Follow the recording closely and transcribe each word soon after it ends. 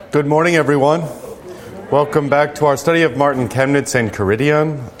Good morning, everyone. Welcome back to our study of Martin Chemnitz and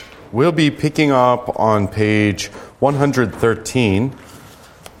Caridian. We'll be picking up on page 113,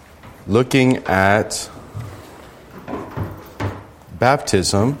 looking at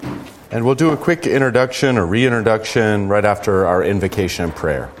baptism, and we'll do a quick introduction or reintroduction right after our invocation and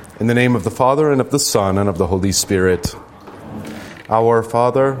prayer. In the name of the Father, and of the Son, and of the Holy Spirit. Our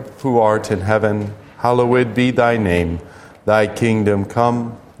Father, who art in heaven, hallowed be thy name. Thy kingdom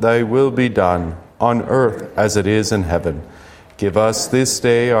come, thy will be done, on earth as it is in heaven. Give us this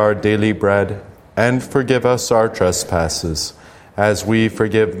day our daily bread, and forgive us our trespasses, as we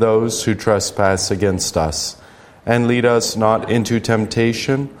forgive those who trespass against us. And lead us not into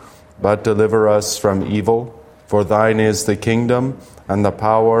temptation, but deliver us from evil. For thine is the kingdom, and the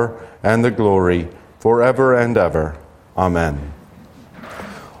power, and the glory, forever and ever. Amen.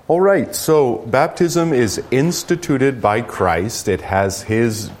 All right, so baptism is instituted by Christ. It has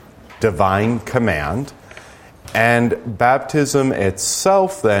his divine command. And baptism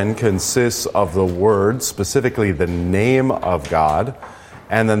itself then consists of the word, specifically the name of God,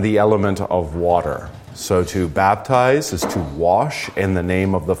 and then the element of water. So to baptize is to wash in the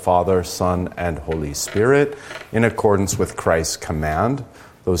name of the Father, Son, and Holy Spirit in accordance with Christ's command.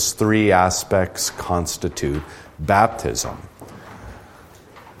 Those three aspects constitute baptism.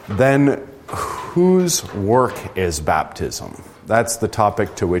 Then, whose work is baptism? That's the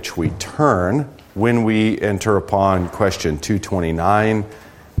topic to which we turn when we enter upon question 229.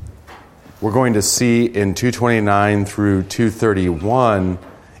 We're going to see in 229 through 231,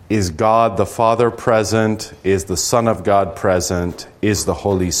 is God the Father present? Is the Son of God present? Is the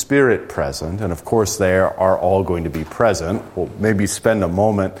Holy Spirit present? And of course, they are all going to be present. We'll maybe spend a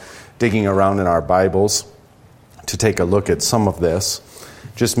moment digging around in our Bibles to take a look at some of this.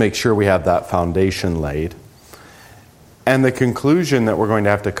 Just make sure we have that foundation laid. And the conclusion that we're going to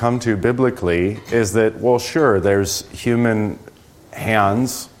have to come to biblically is that, well, sure, there's human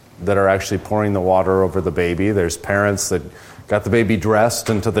hands that are actually pouring the water over the baby. There's parents that got the baby dressed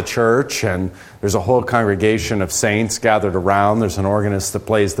into the church, and there's a whole congregation of saints gathered around. There's an organist that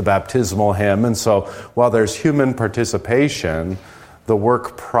plays the baptismal hymn. And so while there's human participation, the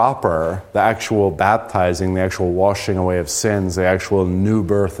work proper, the actual baptizing, the actual washing away of sins, the actual new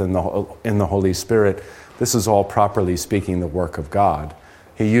birth in the Holy Spirit, this is all, properly speaking, the work of God.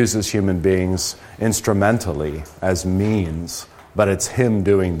 He uses human beings instrumentally as means, but it's Him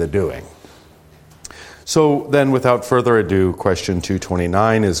doing the doing. So then, without further ado, question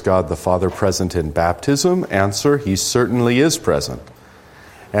 229, is God the Father present in baptism? Answer, He certainly is present.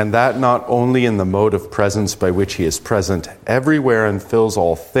 And that not only in the mode of presence by which He is present everywhere and fills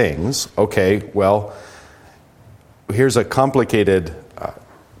all things. Okay, well, here's a complicated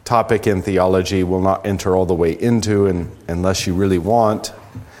topic in theology we'll not enter all the way into unless you really want.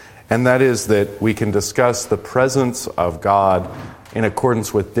 And that is that we can discuss the presence of God in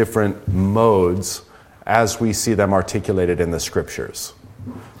accordance with different modes as we see them articulated in the Scriptures.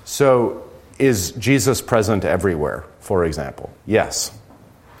 So, is Jesus present everywhere, for example? Yes.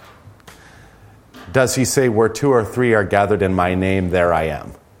 Does He say, where two or three are gathered in my name, there I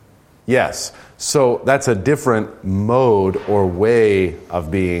am? Yes. So that's a different mode or way of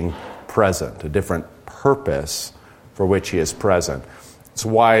being present, a different purpose for which He is present. It's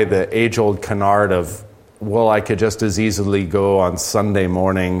why the age-old canard of, well, I could just as easily go on Sunday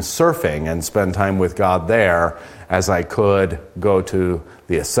morning surfing and spend time with God there as I could go to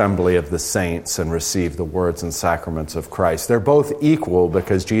the assembly of the saints and receive the words and sacraments of Christ. They're both equal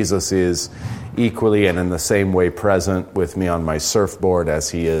because Jesus is equally and in the same way present with me on my surfboard as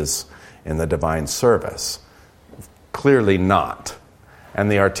He is in the divine service. Clearly not. And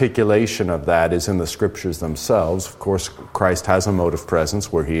the articulation of that is in the Scriptures themselves. Of course, Christ has a mode of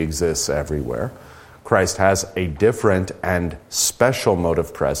presence where He exists everywhere. Christ has a different and special mode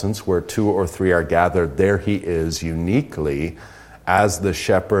of presence where two or three are gathered. There He is uniquely as the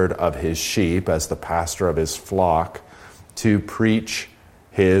shepherd of His sheep, as the pastor of His flock, to preach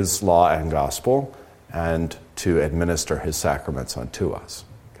His law and gospel and to administer His sacraments unto us.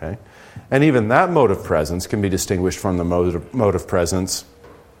 Okay? And even that mode of presence can be distinguished from the mode of presence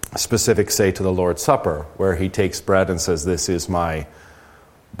specific, say, to the Lord's Supper, where He takes bread and says, this is my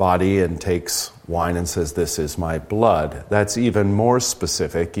body, and takes wine and says, this is my blood. That's even more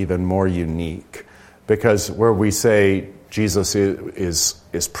specific, even more unique, because where we say Jesus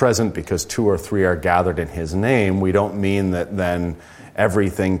is present because two or three are gathered in His name, we don't mean that then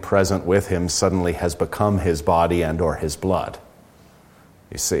everything present with Him suddenly has become His body and or His blood.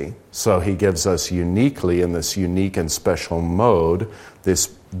 You see? So He gives us uniquely, in this unique and special mode,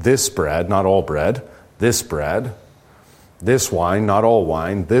 this bread, not all bread, this bread, This wine, not all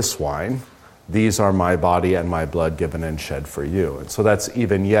wine, this wine, these are my body and my blood given and shed for you. And so that's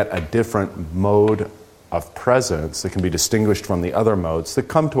even yet a different mode of presence that can be distinguished from the other modes that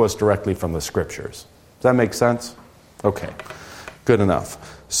come to us directly from the Scriptures. Does that make sense? Okay, good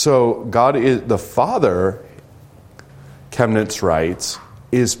enough. So God is, the Father, Chemnitz writes,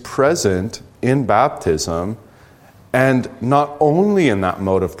 is present in baptism, and not only in that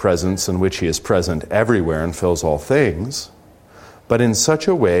mode of presence in which he is present everywhere and fills all things, but in such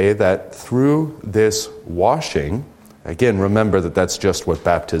a way that through this washing, again, remember that that's just what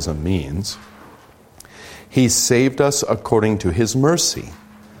baptism means, he saved us according to his mercy,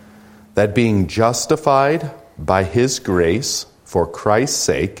 that being justified by his grace for Christ's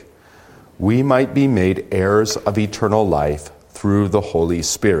sake, we might be made heirs of eternal life through the Holy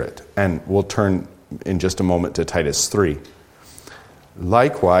Spirit. And we'll turn in just a moment to Titus 3.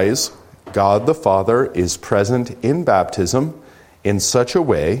 Likewise, God the Father is present in baptism in such a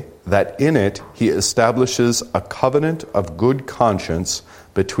way that in it he establishes a covenant of good conscience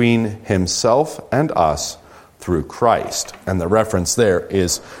between himself and us through Christ. And the reference there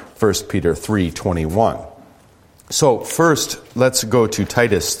is 1 Peter 3:21. So first, let's go to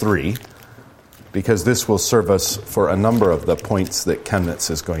Titus 3, because this will serve us for a number of the points that Chemnitz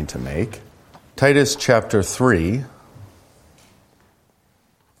is going to make. Titus chapter 3,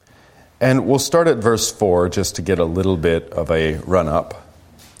 and we'll start at verse 4 just to get a little bit of a run-up.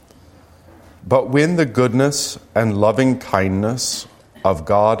 But when the goodness and loving kindness of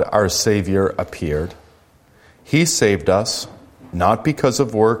God our Savior appeared, he saved us, not because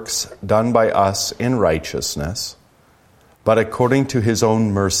of works done by us in righteousness, but according to his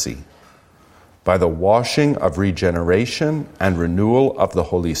own mercy, by the washing of regeneration and renewal of the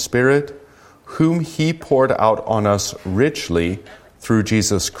Holy Spirit, whom he poured out on us richly through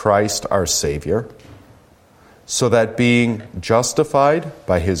Jesus Christ our Savior, so that being justified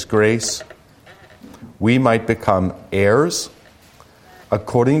by his grace, we might become heirs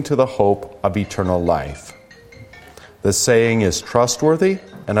according to the hope of eternal life. The saying is trustworthy,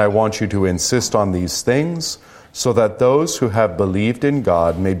 and I want you to insist on these things, so that those who have believed in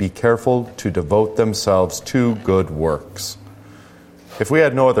God may be careful to devote themselves to good works. If we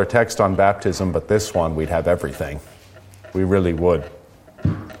had no other text on baptism but this one, we'd have everything. We really would.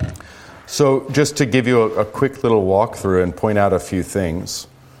 So just to give you a quick little walkthrough and point out a few things,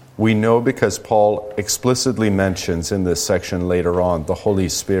 we know because Paul explicitly mentions in this section later on the Holy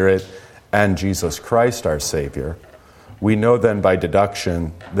Spirit and Jesus Christ our Savior, we know then by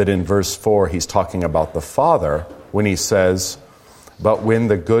deduction that in verse 4 he's talking about the Father when he says, but when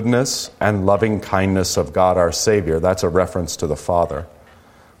the goodness and loving kindness of God our Savior, that's a reference to the Father,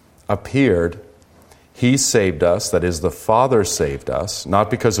 appeared, he saved us, that is, the Father saved us, not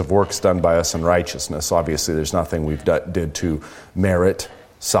because of works done by us in righteousness. Obviously, there's nothing we've did to merit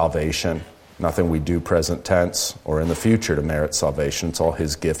salvation, nothing we do present tense or in the future to merit salvation. It's all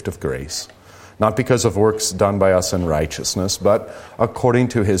his gift of grace. Not because of works done by us in righteousness, but according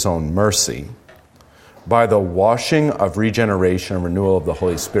to his own mercy, by the washing of regeneration and renewal of the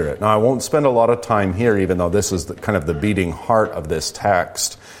Holy Spirit. Now, I won't spend a lot of time here, even though this is kind of the beating heart of this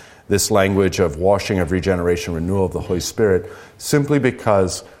text, this language of washing of regeneration, renewal of the Holy Spirit, simply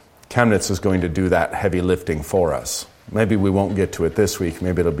because Chemnitz is going to do that heavy lifting for us. Maybe we won't get to it this week,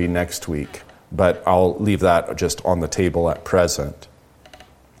 maybe it'll be next week, but I'll leave that just on the table at present.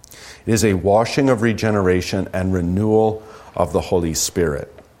 It is a washing of regeneration and renewal of the Holy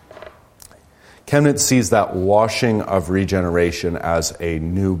Spirit. Chemnitz sees that washing of regeneration as a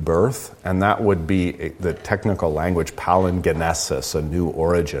new birth, and that would be the technical language, palingenesis, a new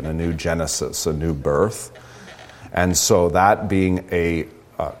origin, a new genesis, a new birth. And so that being a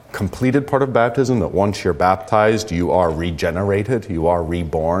completed part of baptism, that once you're baptized, you are regenerated, you are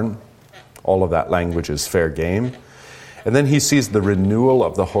reborn. All of that language is fair game. And then he sees the renewal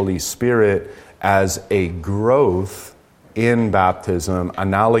of the Holy Spirit as a growth in baptism,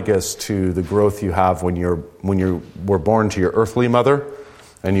 analogous to the growth you have when you were born to your earthly mother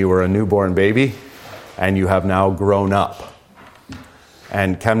and you were a newborn baby and you have now grown up.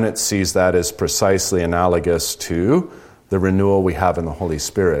 And Chemnitz sees that as precisely analogous to the renewal we have in the Holy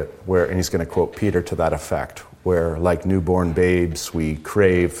Spirit, and he's going to quote Peter to that effect, where like newborn babes we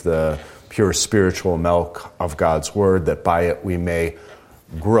crave the pure spiritual milk of God's Word, that by it we may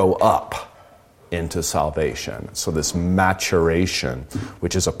grow up into salvation. So this maturation,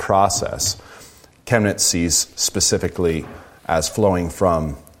 which is a process, Chemnitz sees specifically as flowing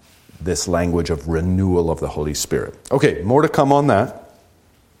from this language of renewal of the Holy Spirit. Okay, more to come on that.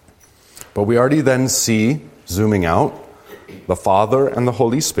 But we already then see, zooming out, the Father and the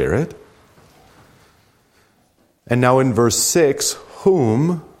Holy Spirit. And now in verse 6,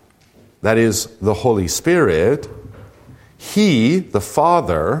 whom, that is the Holy Spirit, He, the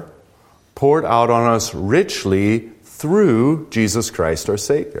Father, poured out on us richly through Jesus Christ our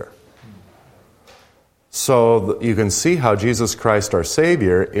Savior. So you can see how Jesus Christ our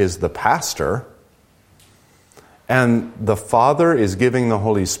Savior is the pastor, and the Father is giving the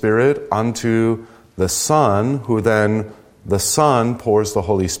Holy Spirit unto the Son, who then the Son pours the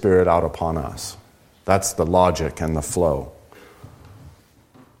Holy Spirit out upon us. That's the logic and the flow.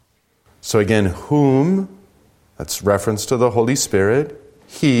 So again, whom, that's reference to the Holy Spirit.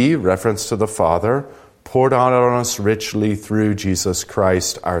 He, reference to the Father, poured out on us richly through Jesus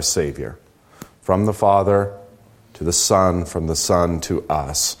Christ our Savior. From the Father to the Son, from the Son to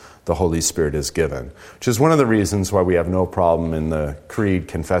us, the Holy Spirit is given. Which is one of the reasons why we have no problem in the Creed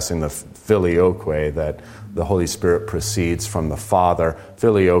confessing the filioque, that the Holy Spirit proceeds from the Father.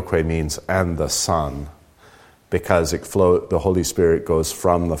 Filioque means and the Son, because the Holy Spirit goes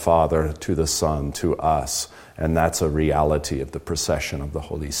from the Father to the Son to us. And that's a reality of the procession of the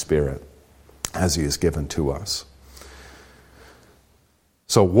Holy Spirit as He is given to us.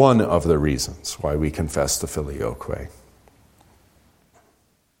 So one of the reasons why we confess the filioque.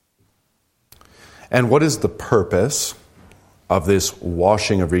 And what is the purpose of this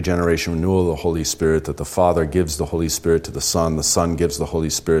washing of regeneration, renewal of the Holy Spirit, that the Father gives the Holy Spirit to the Son gives the Holy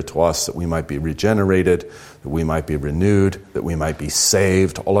Spirit to us, that we might be regenerated, that we might be renewed, that we might be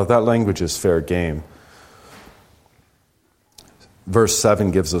saved? All of that language is fair game. Verse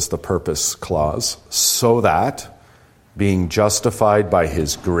 7 gives us the purpose clause, so that, being justified by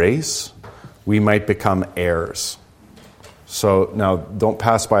His grace, we might become heirs. So now, don't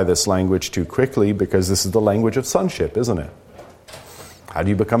pass by this language too quickly, because this is the language of sonship, isn't it? How do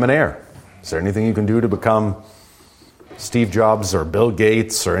you become an heir? Is there anything you can do to become Steve Jobs or Bill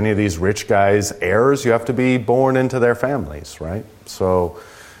Gates or any of these rich guys' heirs? You have to be born into their families, right? So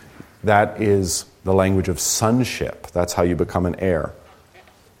that is the language of sonship. That's how you become an heir.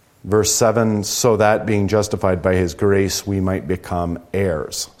 Verse 7, so that being justified by His grace, we might become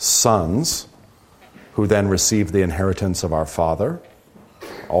heirs, sons, who then receive the inheritance of our Father,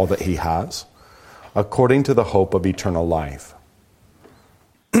 all that He has, according to the hope of eternal life.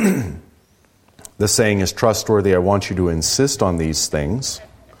 The saying is trustworthy. I want you to insist on these things,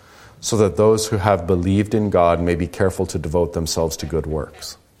 so that those who have believed in God may be careful to devote themselves to good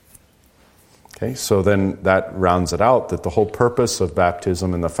works. Okay, so then that rounds it out, that the whole purpose of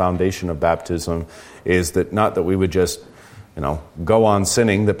baptism and the foundation of baptism is that not that we would just, go on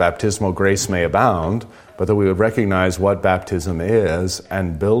sinning that baptismal grace may abound, but that we would recognize what baptism is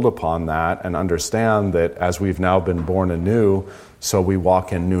and build upon that and understand that as we've now been born anew, so we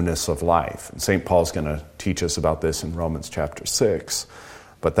walk in newness of life. And St. Paul's going to teach us about this in Romans chapter 6.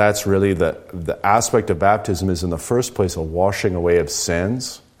 But that's really the aspect of baptism is in the first place a washing away of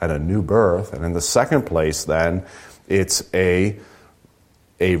sins and a new birth. And in the second place, then, it's a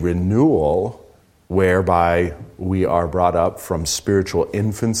renewal whereby we are brought up from spiritual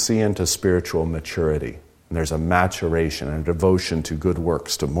infancy into spiritual maturity. And there's a maturation and a devotion to good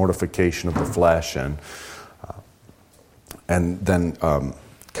works, to mortification of the flesh, and then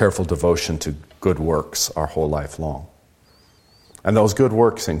careful devotion to good works our whole life long. And those good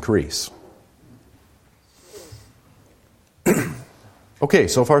works increase. Okay,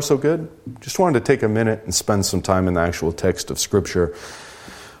 so far so good? Just wanted to take a minute and spend some time in the actual text of Scripture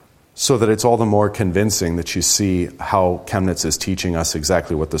so that it's all the more convincing that you see how Chemnitz is teaching us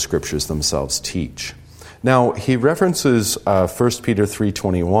exactly what the Scriptures themselves teach. Now, he references 1 Peter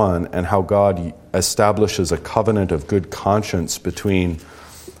 3:21 and how God establishes a covenant of good conscience between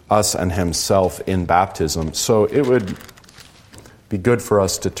us and Himself in baptism. So it would be good for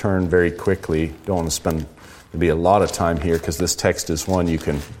us to turn very quickly. Don't want to spend maybe a lot of time here because this text is one you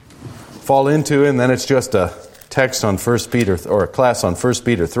can fall into, and then it's just a text on 1 Peter, or a class on 1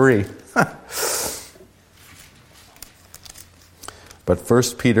 Peter 3. But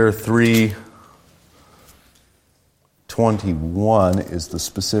 1 Peter 3:21 is the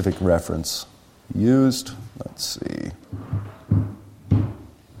specific reference used. Let's see.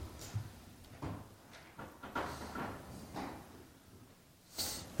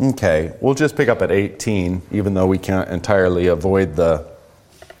 Okay, we'll just pick up at 18, even though we can't entirely avoid the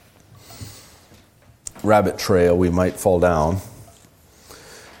rabbit trail we might fall down.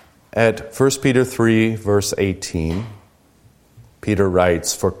 At 1 Peter 3, verse 18, Peter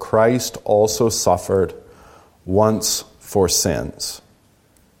writes, "For Christ also suffered once for sins."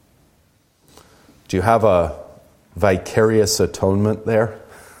 Do you have a vicarious atonement there?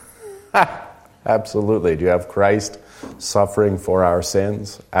 Absolutely. Do you have Christ suffering for our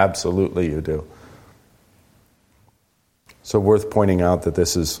sins? Absolutely you do. So worth pointing out that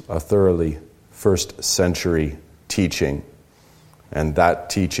this is a thoroughly first century teaching, and that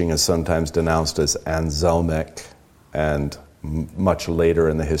teaching is sometimes denounced as Anselmic and much later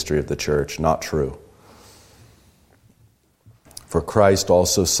in the history of the church. Not true. For Christ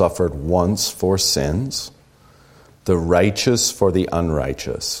also suffered once for sins, the righteous for the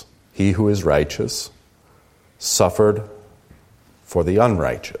unrighteous. He who is righteous suffered for the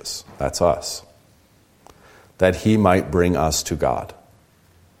unrighteous. That's us. That he might bring us to God.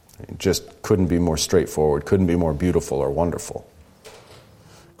 It just couldn't be more straightforward, couldn't be more beautiful or wonderful.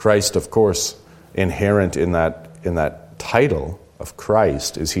 Christ, of course, inherent in that title of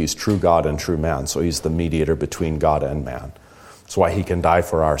Christ is he's true God and true man. So he's the mediator between God and man. That's why he can die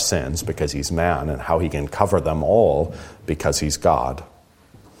for our sins, because he's man, and how he can cover them all because he's God.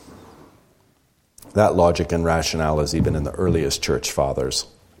 That logic and rationale is even in the earliest church fathers,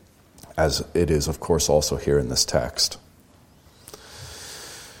 as it is, of course, also here in this text.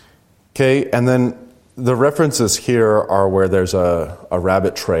 Okay, and then the references here are where there's a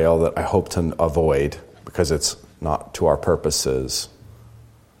rabbit trail that I hope to avoid, because it's not to our purposes.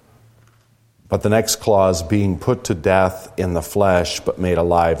 But the next clause, being put to death in the flesh but made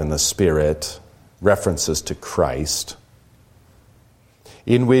alive in the spirit, references to Christ,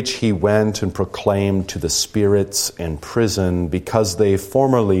 in which he went and proclaimed to the spirits in prison, because they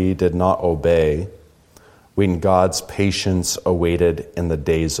formerly did not obey, when God's patience awaited in the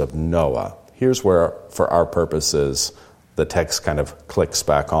days of Noah. Here's where, for our purposes, the text kind of clicks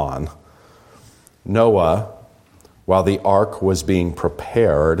back on. Noah, while the ark was being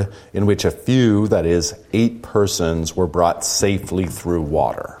prepared, in which a few, that is, 8 persons, were brought safely through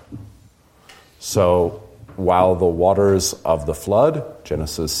water. So, while the waters of the flood,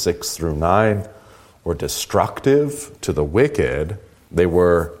 Genesis 6 through 9, were destructive to the wicked, they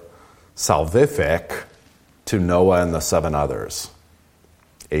were salvific to Noah and the 7 others.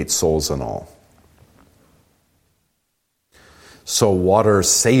 8 souls in all. So water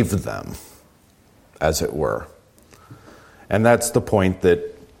saved them, as it were. And that's the point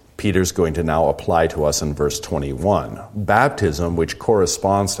that Peter's going to now apply to us in verse 21. Baptism, which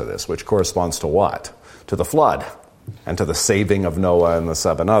corresponds to this, which corresponds to what? To the flood and to the saving of Noah and the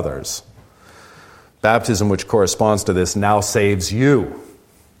 7 others. Baptism, which corresponds to this, now saves you.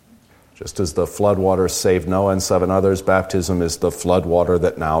 Just as the flood water saved Noah and 7 others, baptism is the flood water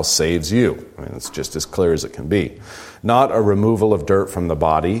that now saves you. I mean, it's just as clear as it can be. Not a removal of dirt from the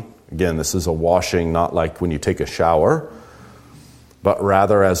body. Again, this is a washing, not like when you take a shower, but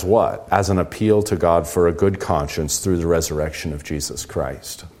rather as what? As an appeal to God for a good conscience through the resurrection of Jesus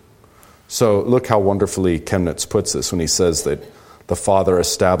Christ. So look how wonderfully Chemnitz puts this when he says that the Father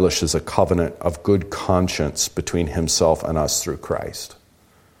establishes a covenant of good conscience between himself and us through Christ.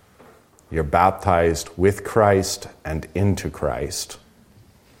 You're baptized with Christ and into Christ.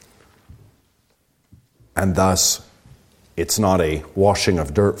 And thus, it's not a washing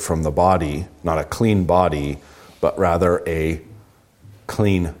of dirt from the body, not a clean body, but rather a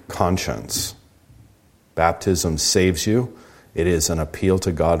clean conscience. Baptism saves you. It is an appeal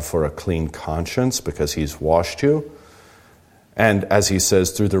to God for a clean conscience because he's washed you. And as he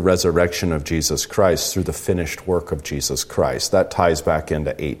says, through the resurrection of Jesus Christ, through the finished work of Jesus Christ. That ties back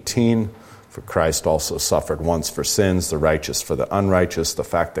into 18. For Christ also suffered once for sins, the righteous for the unrighteous. The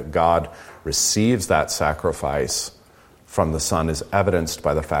fact that God receives that sacrifice from the Son is evidenced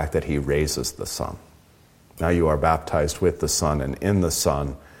by the fact that he raises the Son. Now you are baptized with the Son and in the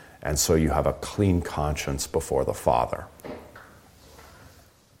Son, and so you have a clean conscience before the Father.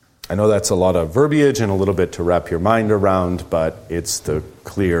 I know that's a lot of verbiage and a little bit to wrap your mind around, but it's the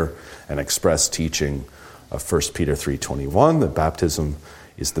clear and express teaching of 1 Peter 3:21, that baptism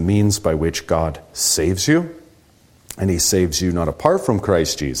is the means by which God saves you, and he saves you not apart from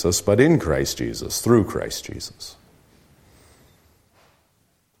Christ Jesus, but in Christ Jesus, through Christ Jesus.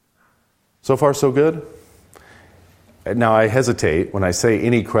 So far, so good? Now, I hesitate when I say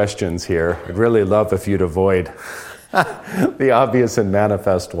any questions here. I'd really love if you'd avoid the obvious and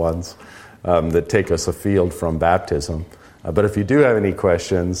manifest ones that take us afield from baptism. But if you do have any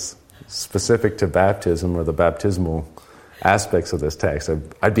questions specific to baptism or the baptismal aspects of this text,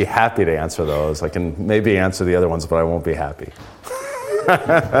 I'd be happy to answer those. I can maybe answer the other ones, but I won't be happy.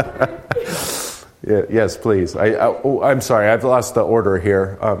 Yes, please. I'm sorry, I've lost the order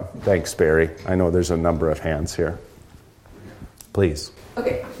here. Thanks, Barry. I know there's a number of hands here. Please.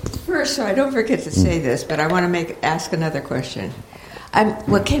 Okay, first, so I don't forget to say this, but I want to ask another question.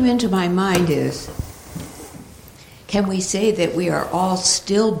 What came into my mind is, can we say that we are all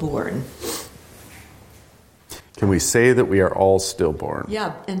stillborn? Can we say that we are all stillborn?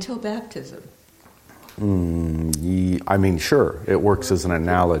 Yeah, until baptism. I mean, sure, it works as an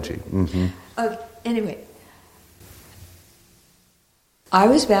analogy. Mm-hmm. Anyway, I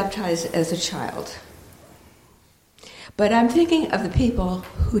was baptized as a child. But I'm thinking of the people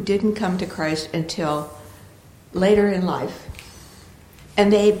who didn't come to Christ until later in life.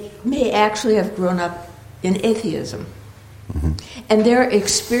 And they may actually have grown up in atheism. Mm-hmm. And their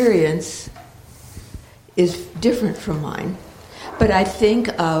experience is different from mine. But I think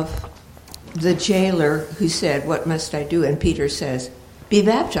of the jailer who said, "What must I do?" And Peter says, "Be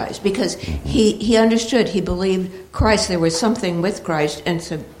baptized." Because he understood, he believed Christ, there was something with Christ. And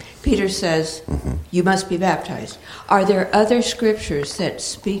so Peter says, "You must be baptized." Are there other scriptures that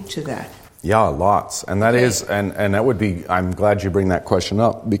speak to that? Yeah, lots. And that is, and that would be, I'm glad you bring that question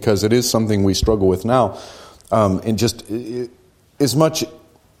up, because it is something we struggle with now. And just as much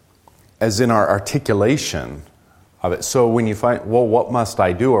as in our articulation of it. So when you find, well, what must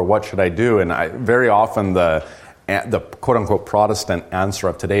I do, or what should I do? And very often the quote-unquote Protestant answer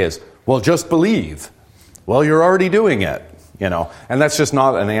of today is, well, just believe. Well, you're already doing it. And that's just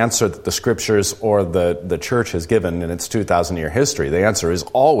not an answer that the scriptures or the church has given in its 2,000-year history. The answer is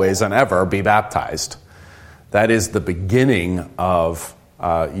always and ever be baptized. That is the beginning of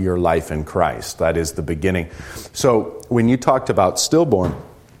your life in Christ. That is the beginning. So when you talked about stillborn,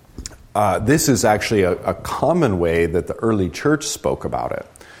 this is actually a common way that the early church spoke about it.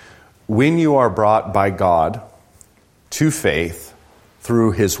 When you are brought by God to faith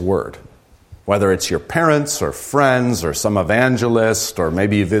through His Word, whether it's your parents or friends or some evangelist, or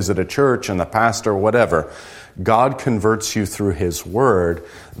maybe you visit a church and the pastor, whatever, God converts you through His Word.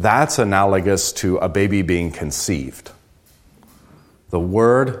 That's analogous to a baby being conceived. The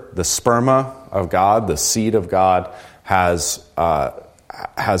Word, the sperma of God, the seed of God, has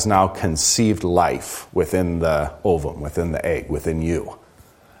now conceived life within the ovum, within the egg, within you.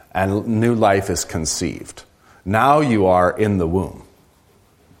 And new life is conceived. Now you are in the womb.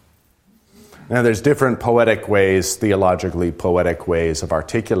 Now, there's different poetic ways, theologically poetic ways of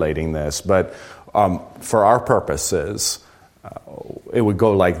articulating this, but for our purposes, it would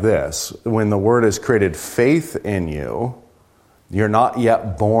go like this. When the Word has created faith in you, you're not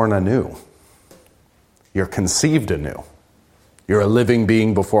yet born anew. You're conceived anew. You're a living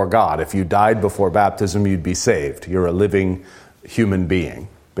being before God. If you died before baptism, you'd be saved. You're a living human being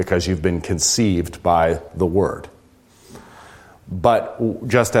because you've been conceived by the Word. But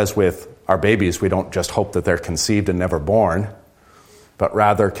just as with our babies, we don't just hope that they're conceived and never born, but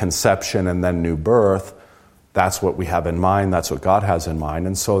rather conception and then new birth. That's what we have in mind. That's what God has in mind.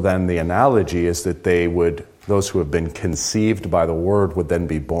 And so then the analogy is that those who have been conceived by the Word would then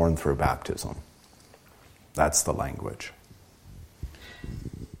be born through baptism. That's the language.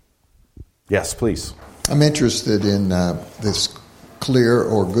 Yes, please. I'm interested in this clear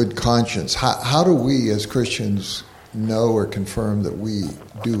or good conscience. How do we as Christians know or confirm that we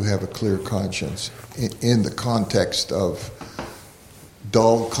do have a clear conscience in the context of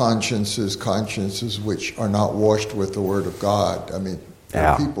dull consciences which are not washed with the Word of God? I mean, there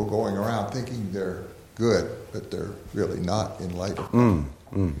are people going around thinking they're good, but they're really not in light of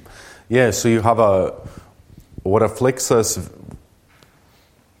God. Yeah, so you have what afflicts us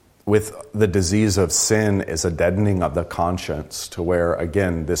with the disease of sin is a deadening of the conscience, to where,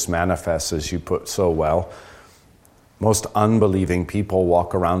 again, this manifests, as you put so well. Most unbelieving people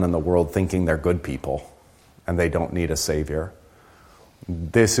walk around in the world thinking they're good people and they don't need a Savior.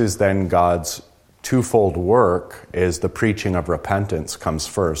 This is then God's twofold work, is the preaching of repentance comes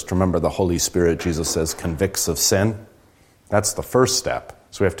first. Remember, the Holy Spirit, Jesus says, convicts of sin. That's the first step.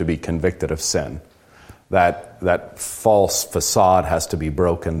 So we have to be convicted of sin. That false facade has to be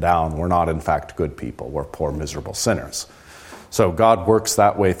broken down. We're not, in fact, good people. We're poor, miserable sinners. So God works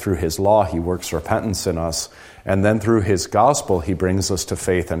that way through His law. He works repentance in us. And then through His gospel, He brings us to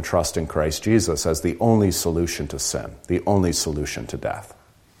faith and trust in Christ Jesus as the only solution to sin, the only solution to death.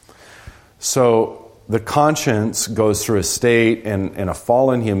 So the conscience goes through a state in a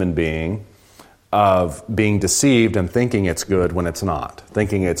fallen human being of being deceived and thinking it's good when it's not,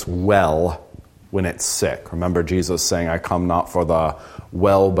 thinking it's well when it's sick. Remember Jesus saying, I come not for the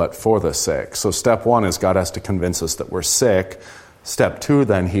well, but for the sick. So step one is God has to convince us that we're sick. Step two,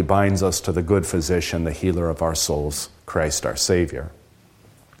 then, He binds us to the good physician, the healer of our souls, Christ our Savior.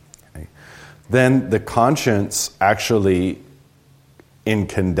 Okay. Then the conscience actually, in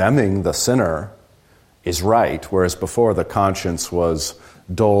condemning the sinner, is right, whereas before the conscience was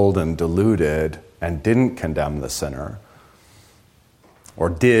dulled and deluded and didn't condemn the sinner, or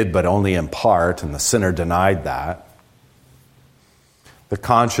did, but only in part, and the sinner denied that. The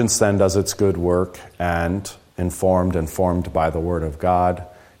conscience then does its good work, and informed by the Word of God,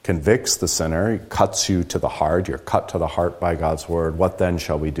 convicts the sinner, he cuts you to the heart, you're cut to the heart by God's word. What then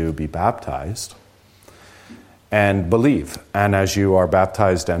shall we do? Be baptized and believe. And as you are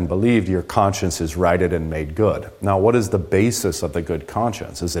baptized and believed, your conscience is righted and made good. Now, what is the basis of the good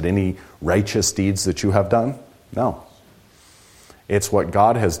conscience? Is it any righteous deeds that you have done? No. It's what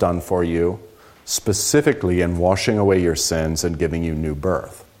God has done for you, specifically in washing away your sins and giving you new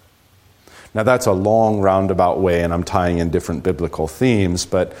birth. Now, that's a long roundabout way, and I'm tying in different biblical themes,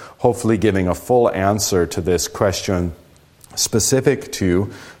 but hopefully giving a full answer to this question specific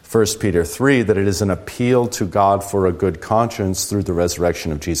to 1 Peter 3, that it is an appeal to God for a good conscience through the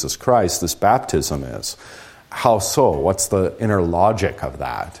resurrection of Jesus Christ. This baptism is. How so? What's the inner logic of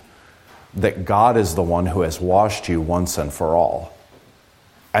that? That God is the one who has washed you once and for all.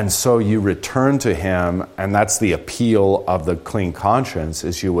 And so you return to him, and that's the appeal of the clean conscience,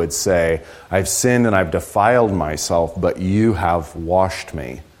 is you would say, I've sinned and I've defiled myself, but you have washed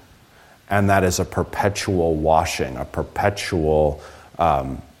me. And that is a perpetual washing, a perpetual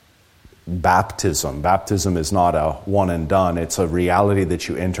baptism. Baptism is not a one and done. It's a reality that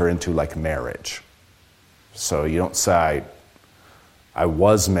you enter into like marriage. So you don't say, I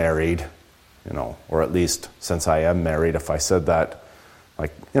was married, or at least since I am married, if I said that,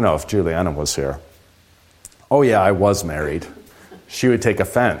 like, if Juliana was here, oh yeah, I was married, she would take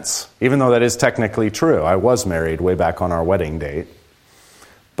offense, even though that is technically true. I was married way back on our wedding date.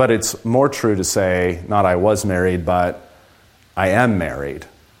 But it's more true to say, not I was married, but I am married.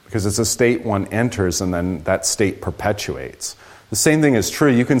 Because it's a state one enters and then that state perpetuates. The same thing is true.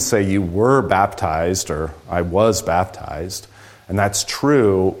 You can say you were baptized or I was baptized. And that's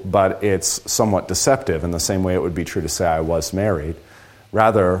true, but it's somewhat deceptive in the same way it would be true to say I was married.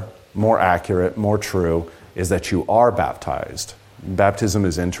 Rather, more accurate, more true, is that you are baptized. Baptism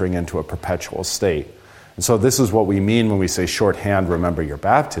is entering into a perpetual state. And so this is what we mean when we say shorthand, remember your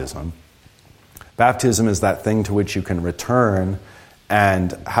baptism. Baptism is that thing to which you can return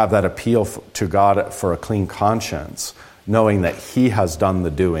and have that appeal to God for a clean conscience, knowing that he has done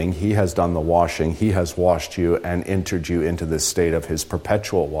the doing, he has done the washing, he has washed you and entered you into this state of his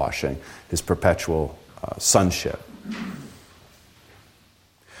perpetual washing, his perpetual sonship.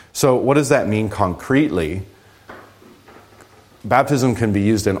 So what does that mean concretely? Baptism can be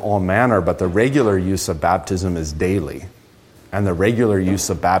used in all manner, but the regular use of baptism is daily. And the regular use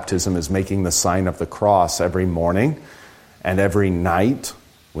of baptism is making the sign of the cross every morning and every night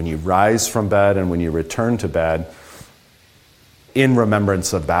when you rise from bed and when you return to bed in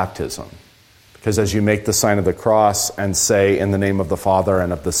remembrance of baptism. Because as you make the sign of the cross and say in the name of the Father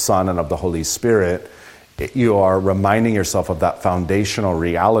and of the Son and of the Holy Spirit, you are reminding yourself of that foundational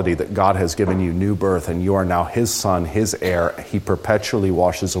reality that God has given you new birth and you are now his son, his heir. He perpetually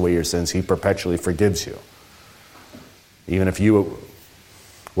washes away your sins. He perpetually forgives you. Even if you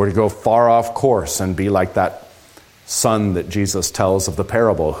were to go far off course and be like that son that Jesus tells of the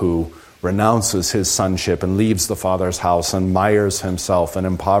parable who renounces his sonship and leaves the Father's house and mires himself and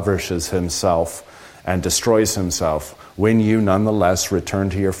impoverishes himself and destroys himself, when you nonetheless return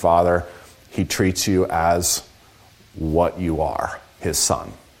to your Father, he treats you as what you are, his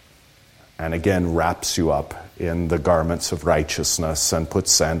son. And again, wraps you up in the garments of righteousness and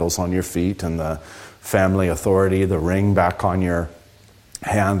puts sandals on your feet and the family authority, the ring back on your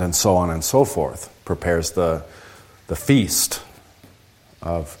hand, and so on and so forth. Prepares the feast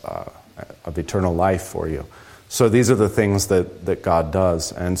of eternal life for you. So these are the things that God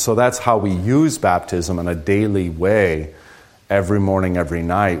does. And so that's how we use baptism in a daily way. Every morning, every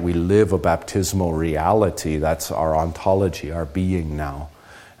night, we live a baptismal reality. That's our ontology, our being now.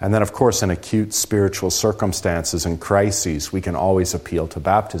 And then, of course, in acute spiritual circumstances and crises, we can always appeal to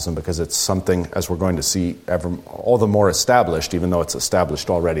baptism because it's something, as we're going to see, all the more established, even though it's established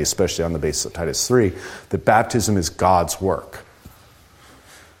already, especially on the basis of Titus 3, that baptism is God's work.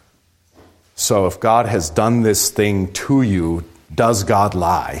 So if God has done this thing to you, does God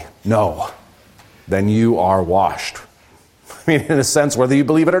lie? No. Then you are washed. I mean, in a sense, whether you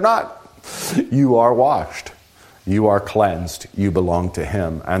believe it or not, you are washed. You are cleansed. You belong to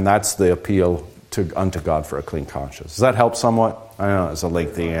him. And that's the appeal unto God for a clean conscience. Does that help somewhat? I know it's a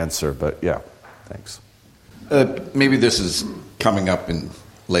lengthy answer, but yeah, thanks. Maybe this is coming up in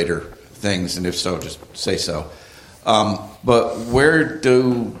later things, and if so, just say so. But where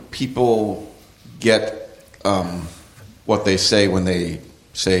do people get what they say when they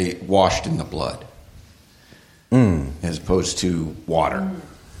say washed in the blood? As opposed to water?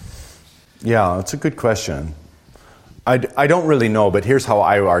 Yeah, it's a good question. I don't really know, but here's how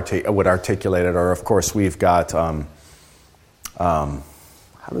I would articulate it. Or, of course, we've got, how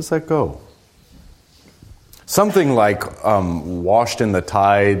does that go? something like washed in the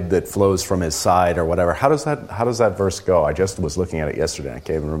tide that flows from his side or whatever. How does that verse go? I just was looking at it yesterday and I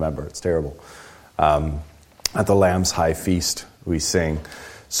can't even remember. It's terrible. At the Lamb's high feast we sing.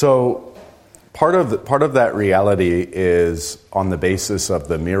 So part of that reality is on the basis of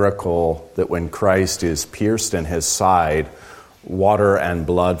the miracle that when Christ is pierced in his side, water and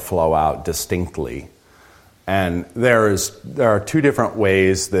blood flow out distinctly. And there are two different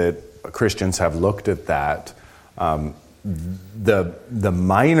ways that Christians have looked at that. The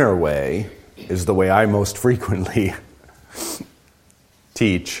minor way is the way I most frequently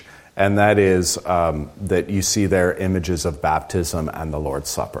teach, and that is that you see there images of baptism and the Lord's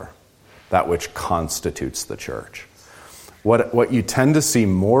Supper, that which constitutes the church. What you tend to see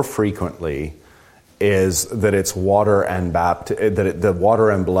more frequently is that it's water and the water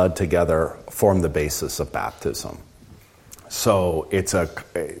and blood together form the basis of baptism. So what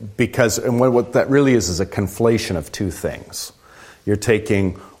that really is a conflation of two things. You're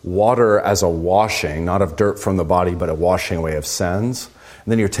taking water as a washing, not of dirt from the body, but a washing away of sins.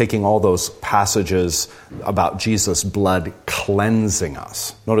 And then you're taking all those passages about Jesus' blood cleansing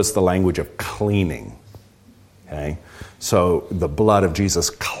us. Notice the language of cleaning. Okay? So the blood of Jesus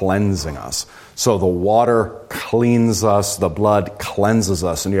cleansing us. So the water cleans us, the blood cleanses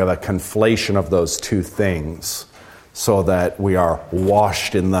us, and you have a conflation of those two things so that we are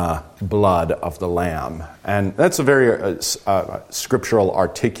washed in the blood of the Lamb. And that's a very scriptural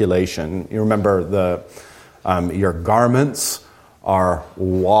articulation. You remember your garments are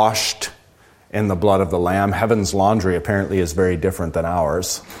washed in the blood of the Lamb. Heaven's laundry apparently is very different than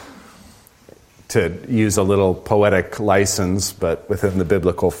ours. To use a little poetic license, but within the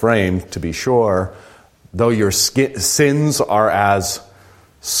biblical frame, to be sure, though your sins are as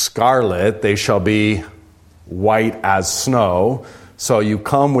scarlet, they shall be white as snow. So you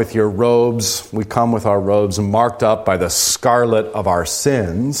come with your robes, we come with our robes marked up by the scarlet of our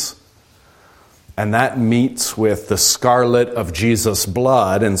sins, and that meets with the scarlet of Jesus'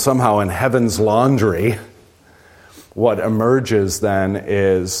 blood, and somehow in heaven's laundry, what emerges then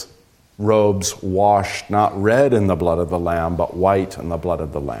is robes washed, not red in the blood of the Lamb, but white in the blood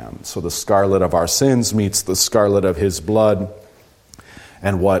of the Lamb. So the scarlet of our sins meets the scarlet of his blood,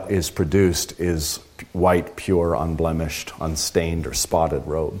 and what is produced is white, pure, unblemished, unstained, or spotted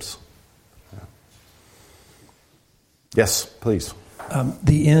robes. Yeah. Yes, please.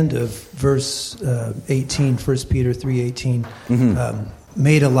 The end of verse 18, 1 Peter 3:18,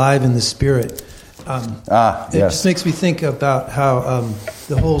 made alive in the Spirit. It just makes me think about how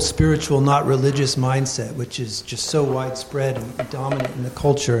the whole spiritual, not religious mindset, which is just so widespread and dominant in the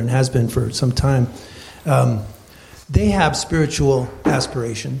culture and has been for some time, they have spiritual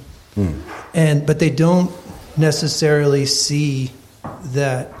aspiration, but they don't necessarily see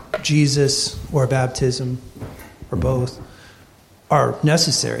that Jesus or baptism or both are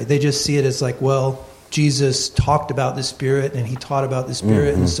necessary. They just see it as like, well, Jesus talked about the Spirit and he taught about the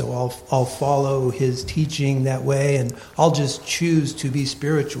Spirit, and so I'll follow his teaching that way, and I'll just choose to be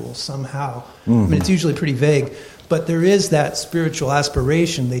spiritual somehow. I mean, it's usually pretty vague, but there is that spiritual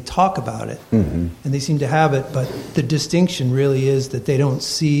aspiration. They talk about it, and they seem to have it, but the distinction really is that they don't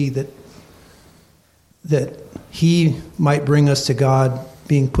see that he might bring us to God,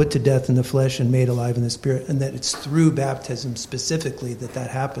 being put to death in the flesh and made alive in the Spirit, and that it's through baptism specifically that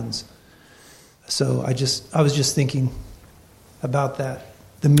happens. So I was just thinking about that.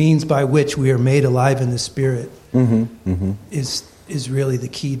 The means by which we are made alive in the Spirit is really the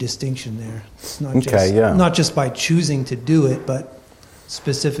key distinction there. It's not just by choosing to do it, but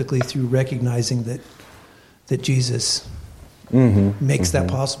specifically through recognizing that Jesus makes that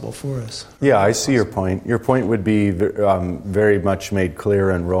possible for us. Yeah, I see your point. Your point would be very much made clear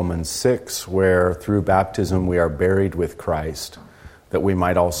in Romans 6, where through baptism we are buried with Christ, that we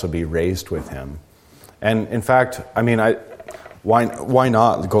might also be raised with him. And in fact, I mean, why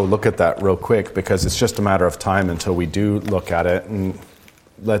not go look at that real quick, because it's just a matter of time until we do look at it. And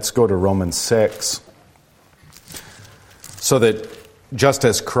let's go to Romans 6. So that just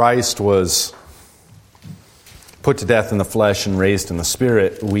as Christ was put to death in the flesh and raised in the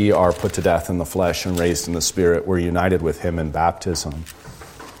Spirit, we are put to death in the flesh and raised in the Spirit. We're united with him in baptism.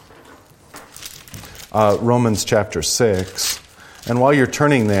 Romans chapter 6. And while you're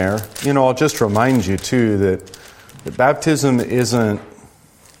turning there, I'll just remind you, too, that baptism isn't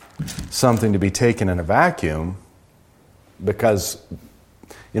something to be taken in a vacuum, because,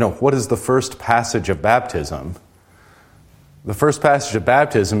 what is the first passage of baptism? The first passage of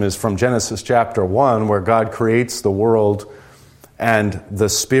baptism is from Genesis chapter 1, where God creates the world, and the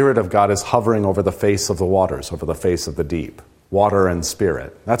Spirit of God is hovering over the face of the waters, over the face of the deep. Water and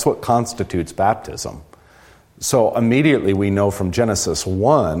Spirit. That's what constitutes baptism. So immediately we know from Genesis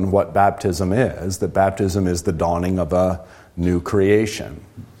 1 what baptism is, that baptism is the dawning of a new creation.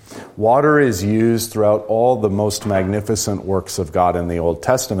 Water is used throughout all the most magnificent works of God in the Old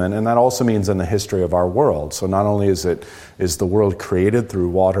Testament, and that also means in the history of our world. So not only is the world created through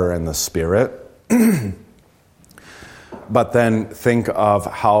water and the Spirit, but then think of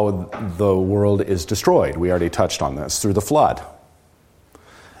how the world is destroyed. We already touched on this, through the flood.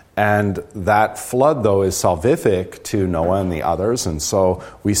 And that flood, though, is salvific to Noah and the others, and so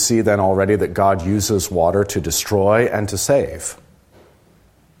we see then already that God uses water to destroy and to save.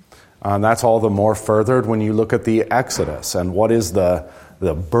 And that's all the more furthered when you look at the Exodus and what is the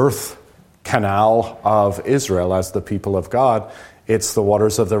birth canal of Israel as the people of God. It's the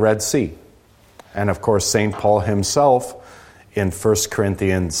waters of the Red Sea. And of course, St. Paul himself in 1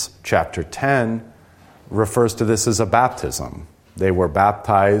 Corinthians chapter 10 refers to this as a baptism. They were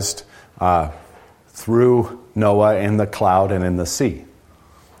baptized through Noah in the cloud and in the sea.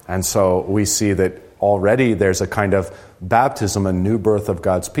 And so we see that already there's a kind of baptism, a new birth of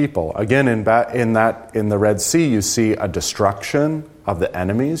God's people. Again, in the Red Sea, you see a destruction of the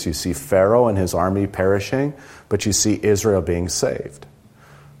enemies. You see Pharaoh and his army perishing, but you see Israel being saved.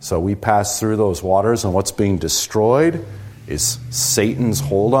 So we pass through those waters, and what's being destroyed is Satan's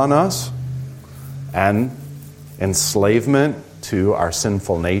hold on us and enslavement to our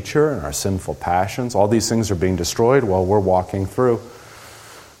sinful nature and our sinful passions. All these things are being destroyed while we're walking through.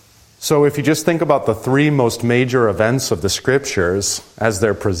 So if you just think about the three most major events of the Scriptures as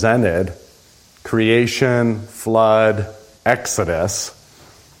they're presented, creation, flood, Exodus,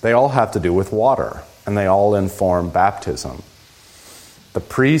 they all have to do with water, and they all inform baptism. The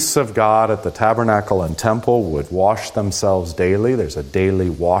priests of God at the tabernacle and temple would wash themselves daily. There's a daily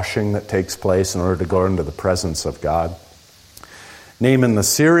washing that takes place in order to go into the presence of God. Naaman the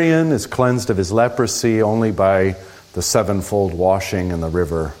Syrian is cleansed of his leprosy only by the sevenfold washing in the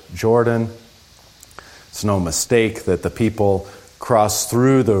river Jordan. It's no mistake that the people cross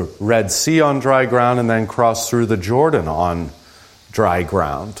through the Red Sea on dry ground and then cross through the Jordan on dry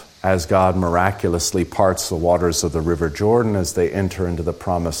ground as God miraculously parts the waters of the river Jordan as they enter into the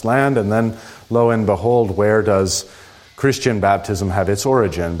promised land. And then, lo and behold, where does Christian baptism have its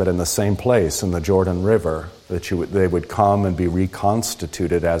origin? But in the same place, in the Jordan River, that they would come and be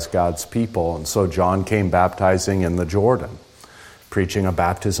reconstituted as God's people. And so John came baptizing in the Jordan, preaching a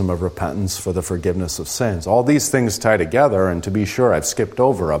baptism of repentance for the forgiveness of sins. All these things tie together, and to be sure, I've skipped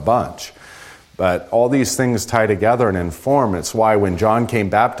over a bunch. But all these things tie together and inform. It's why when John came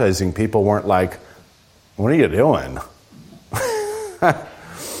baptizing, people weren't like, "What are you doing?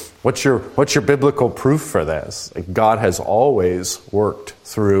 What's your biblical proof for this?" Like, God has always worked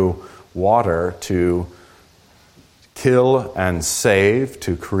through water to kill and save,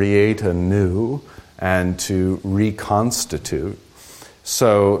 to create anew, and to reconstitute.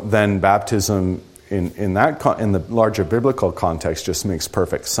 So then baptism in the larger biblical context just makes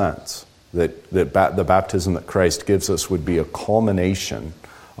perfect sense. That the baptism that Christ gives us would be a culmination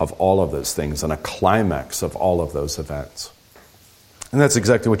of all of those things and a climax of all of those events. And that's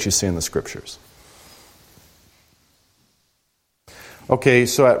exactly what you see in the Scriptures. Okay,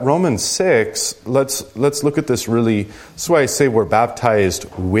 so at Romans 6, let's look at this really. That's why I say we're baptized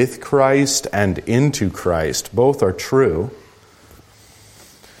with Christ and into Christ. Both are true.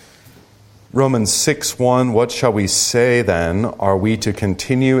 Romans 6:1, what shall we say then? Are we to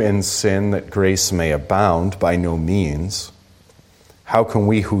continue in sin that grace may abound? By no means. How can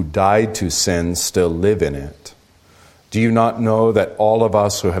we who died to sin still live in it? Do you not know that all of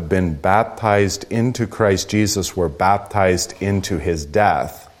us who have been baptized into Christ Jesus were baptized into his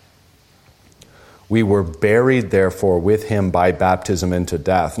death? We were buried, therefore, with him by baptism into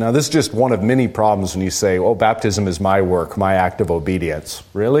death. Now, this is just one of many problems when you say, oh, baptism is my work, my act of obedience.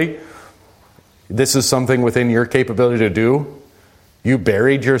 Really? This is something within your capability to do? You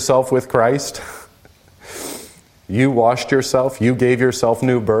buried yourself with Christ? You washed yourself? You gave yourself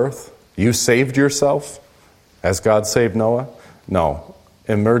new birth? You saved yourself as God saved Noah? No.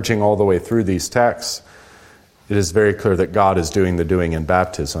 Emerging all the way through these texts, it is very clear that God is doing the doing in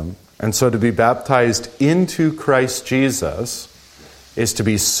baptism. And so to be baptized into Christ Jesus is to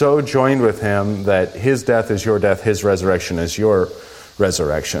be so joined with him that his death is your death, his resurrection is your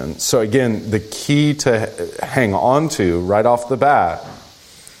resurrection. So again, the key to hang on to right off the bat,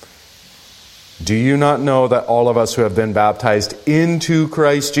 do you not know that all of us who have been baptized into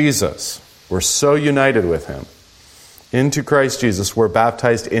Christ Jesus, we're so united with him, into Christ Jesus, we're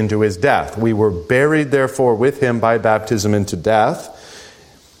baptized into his death. We were buried, therefore, with him by baptism into death,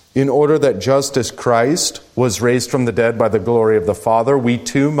 in order that just as Christ was raised from the dead by the glory of the Father, we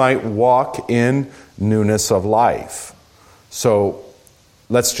too might walk in newness of life. So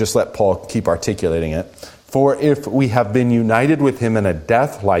let's just let Paul keep articulating it. For if we have been united with him in a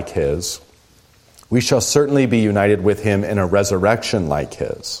death like his, we shall certainly be united with him in a resurrection like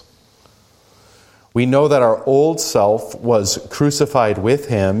his. We know that our old self was crucified with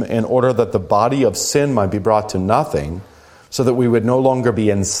him in order that the body of sin might be brought to nothing, so that we would no longer be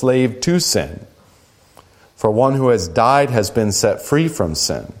enslaved to sin. For one who has died has been set free from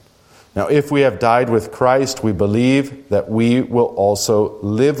sin. Now, if we have died with Christ, we believe that we will also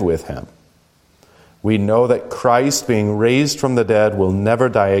live with him. We know that Christ, being raised from the dead, will never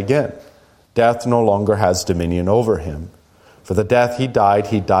die again. Death no longer has dominion over him. For the death he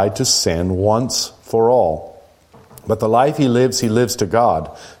died to sin once for all. But the life he lives to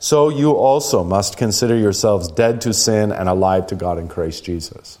God. So you also must consider yourselves dead to sin and alive to God in Christ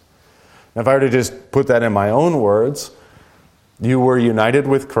Jesus. Now, if I were to just put that in my own words, you were united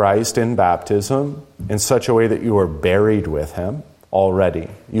with Christ in baptism in such a way that you were buried with him already.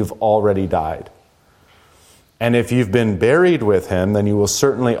 You've already died. And if you've been buried with him, then you will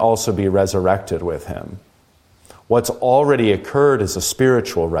certainly also be resurrected with him. What's already occurred is a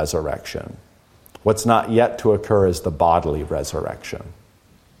spiritual resurrection. What's not yet to occur is the bodily resurrection.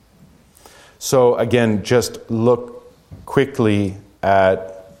 So again, just look quickly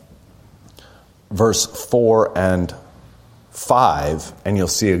at verse 4 and 5, and you'll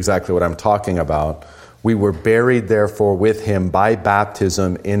see exactly what I'm talking about. We were buried, therefore, with him by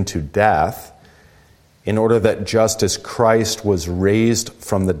baptism into death, in order that just as Christ was raised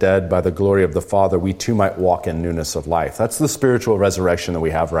from the dead by the glory of the Father, we too might walk in newness of life. That's the spiritual resurrection that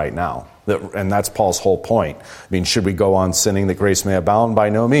we have right now. And that's Paul's whole point. I mean, should we go on sinning that grace may abound? By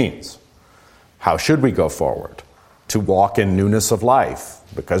no means. How should we go forward? To walk in newness of life.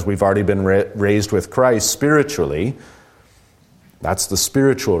 Because we've already been raised with Christ spiritually. That's the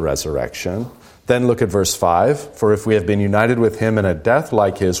spiritual resurrection. Then look at verse 5. For if we have been united with him in a death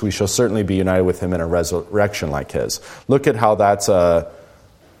like his, we shall certainly be united with him in a resurrection like his. Look at how that's a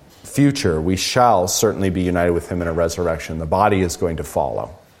future. We shall certainly be united with him in a resurrection. The body is going to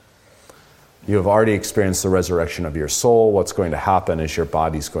follow. You have already experienced the resurrection of your soul. What's going to happen is your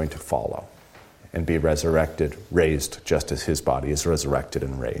body's going to follow and be resurrected, raised, just as his body is resurrected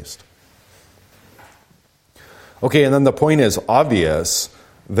and raised. Okay, and then the point is obvious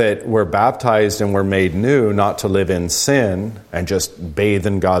that we're baptized and we're made new, not to live in sin and just bathe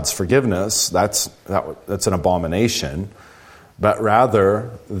in God's forgiveness. That's an abomination. But rather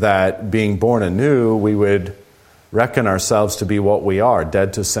that being born anew, we would reckon ourselves to be what we are,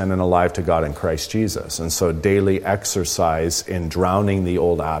 dead to sin and alive to God in Christ Jesus. And so daily exercise in drowning the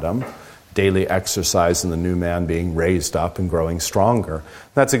old Adam, daily exercise in the new man being raised up and growing stronger.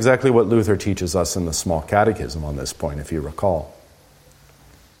 That's exactly what Luther teaches us in the Small Catechism on this point, if you recall.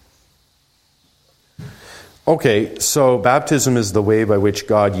 Okay, so baptism is the way by which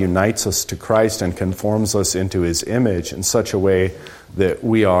God unites us to Christ and conforms us into his image in such a way that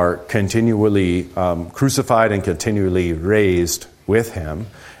we are continually crucified and continually raised with him.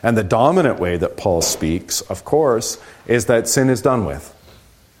 And the dominant way that Paul speaks, of course, is that sin is done with.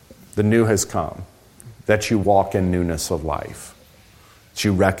 The new has come. That you walk in newness of life. That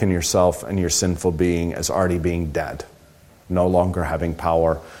you reckon yourself and your sinful being as already being dead, no longer having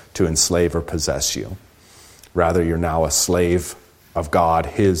power to enslave or possess you. Rather, you're now a slave of God,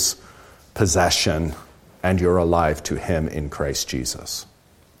 his possession, and you're alive to him in Christ Jesus.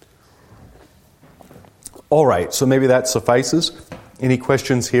 All right, so maybe that suffices. Any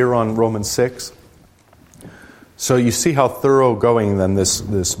questions here on Romans 6? So you see how thoroughgoing then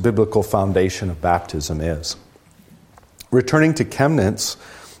this biblical foundation of baptism is. Returning to Chemnitz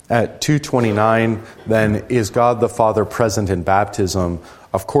at 229, then, is God the Father present in baptism?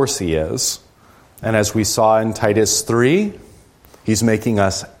 Of course he is. And as we saw in Titus 3, he's making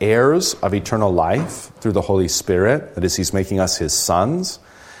us heirs of eternal life through the Holy Spirit. That is, he's making us his sons.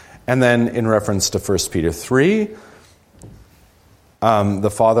 And then in reference to 1 Peter 3, the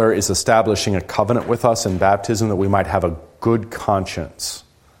Father is establishing a covenant with us in baptism that we might have a good conscience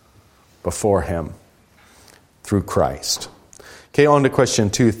before him through Christ. Okay, on to question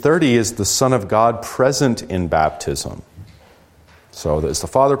 230. Is the Son of God present in baptism? So is the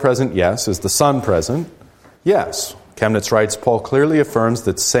Father present? Yes. Is the Son present? Yes. Chemnitz writes, Paul clearly affirms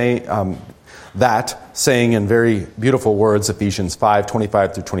that saying in very beautiful words, Ephesians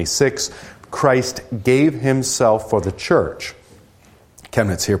 5:25 through 26, Christ gave himself for the church.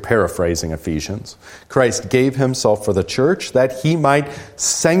 Chemnitz here paraphrasing Ephesians. Christ gave himself for the church that he might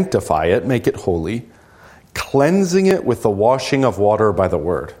sanctify it, make it holy, cleansing it with the washing of water by the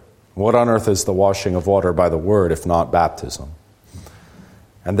word. What on earth is the washing of water by the word if not baptism?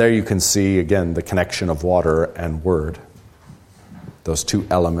 And there you can see, again, the connection of water and word. Those two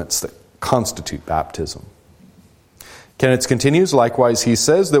elements that constitute baptism. Kenneth continues, likewise he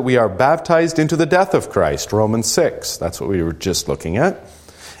says that we are baptized into the death of Christ, Romans 6, that's what we were just looking at,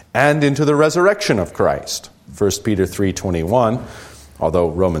 and into the resurrection of Christ, 1 Peter 3:21, although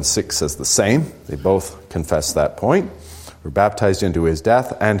Romans 6 says the same, they both confess that point. We're baptized into his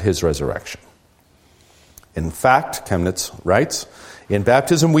death and his resurrection. In fact, Chemnitz writes, in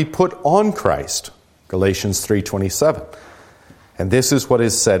baptism we put on Christ, Galatians 3:27. And this is what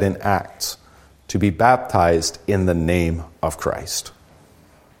is said in Acts, to be baptized in the name of Christ.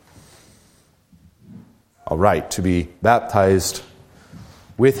 All right, to be baptized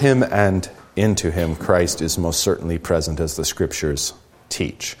with him and into him, Christ is most certainly present as the scriptures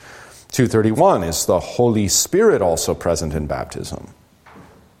teach. 231, is the Holy Spirit also present in baptism?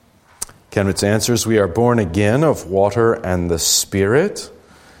 Kenwitz answers, we are born again of water and the Spirit,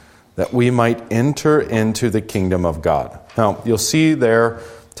 that we might enter into the kingdom of God. Now, you'll see there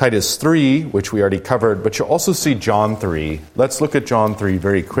Titus 3, which we already covered, but you'll also see John 3. Let's look at John 3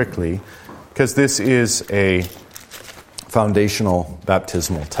 very quickly, because this is a foundational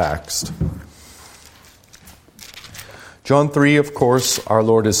baptismal text. John 3, of course, our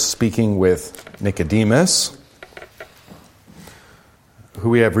Lord is speaking with Nicodemus, who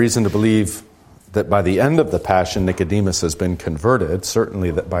we have reason to believe that by the end of the Passion, Nicodemus has been converted,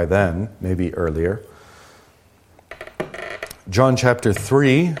 certainly that by then, maybe earlier. John chapter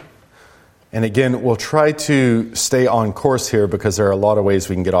 3, and again, we'll try to stay on course here because there are a lot of ways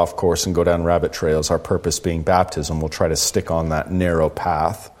we can get off course and go down rabbit trails, our purpose being baptism. We'll try to stick on that narrow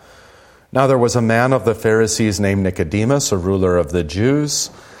path. Now there was a man of the Pharisees named Nicodemus, a ruler of the Jews.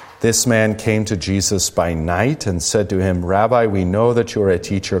 This man came to Jesus by night and said to him, Rabbi, we know that you are a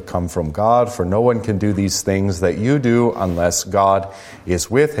teacher come from God, for no one can do these things that you do unless God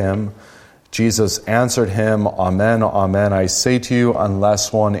is with him. Jesus answered him, Amen, amen, I say to you,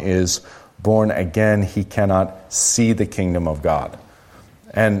 unless one is born again, he cannot see the kingdom of God.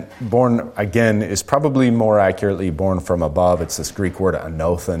 And born again is probably more accurately born from above. It's this Greek word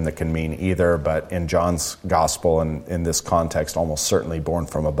anothen that can mean either, but in John's gospel and in this context, almost certainly born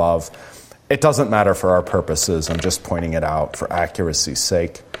from above. It doesn't matter for our purposes. I'm just pointing it out for accuracy's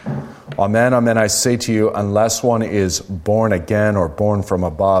sake. Amen, amen, I say to you, unless one is born again or born from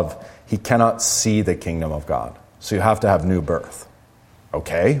above, he cannot see the kingdom of God. So you have to have new birth.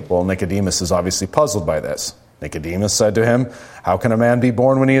 Okay, well, Nicodemus is obviously puzzled by this. Nicodemus said to him, how can a man be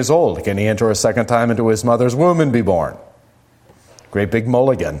born when he is old? Can he enter a second time into his mother's womb and be born? Great big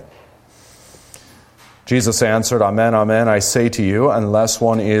mulligan. Jesus answered, Amen, amen, I say to you, unless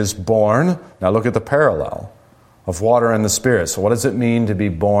one is born, now look at the parallel, of water and the Spirit. So what does it mean to be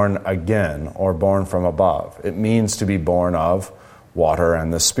born again or born from above? It means to be born of water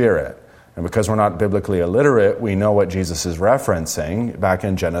and the Spirit. And because we're not biblically illiterate, we know what Jesus is referencing back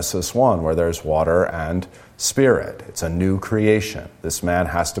in Genesis 1, where there's water and Spirit. It's a new creation. This man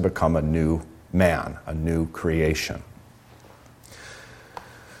has to become a new man, a new creation.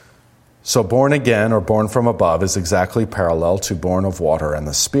 So born again or born from above is exactly parallel to born of water and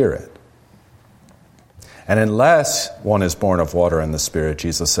the Spirit. And unless one is born of water and the Spirit,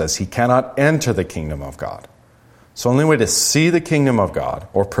 Jesus says, he cannot enter the kingdom of God. So the only way to see the kingdom of God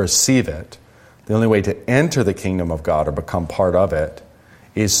or perceive it, the only way to enter the kingdom of God or become part of it,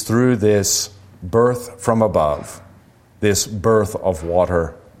 is through this birth from above, this birth of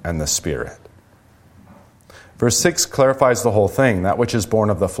water and the Spirit. Verse 6 clarifies the whole thing. That which is born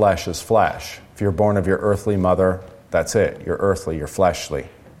of the flesh is flesh. If you're born of your earthly mother, that's it. You're earthly, you're fleshly.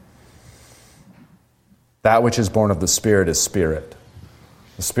 That which is born of the Spirit is spirit.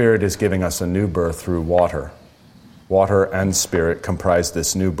 The Spirit is giving us a new birth through water. Water and Spirit comprise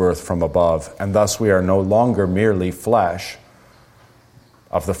this new birth from above, and thus we are no longer merely flesh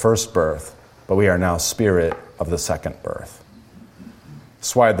of the first birth, but we are now spirit of the second birth.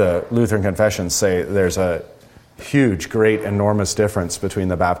 That's why the Lutheran confessions say there's a huge, great, enormous difference between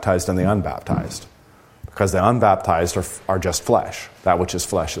the baptized and the unbaptized. Because the unbaptized are just flesh. That which is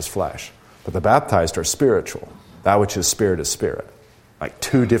flesh. But the baptized are spiritual. That which is spirit. Like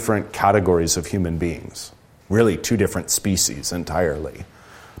two different categories of human beings. Really two different species entirely.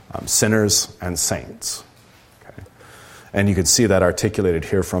 Sinners and saints. Okay. And you can see that articulated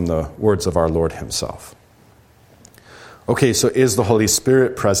here from the words of our Lord himself. Okay, so is the Holy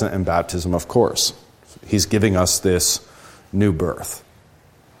Spirit present in baptism? Of course. He's giving us this new birth.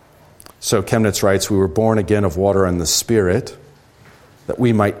 So Chemnitz writes, we were born again of water and the Spirit, that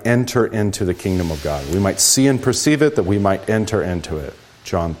we might enter into the kingdom of God. We might see and perceive it, that we might enter into it.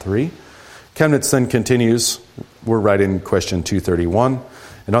 John 3. Chemnitz then continues, we're right in question 231.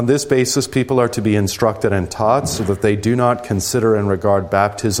 And on this basis, people are to be instructed and taught so that they do not consider and regard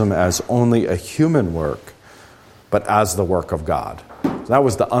baptism as only a human work, but as the work of God. So that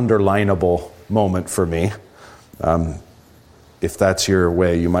was the underlinable moment for me. If that's your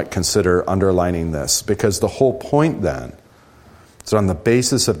way, you might consider underlining this. Because the whole point then is on the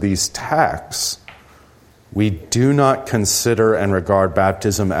basis of these texts, we do not consider and regard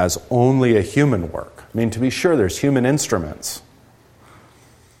baptism as only a human work. I mean, to be sure, there's human instruments.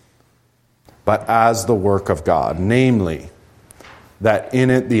 But as the work of God, namely, that in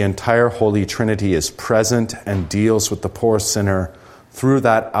it the entire Holy Trinity is present and deals with the poor sinner through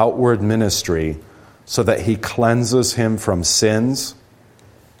that outward ministry so that he cleanses him from sins,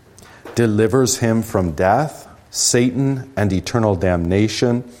 delivers him from death, Satan, and eternal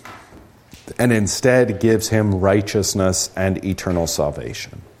damnation, and instead gives him righteousness and eternal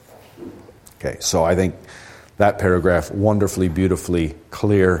salvation. Okay, so I think that paragraph, wonderfully, beautifully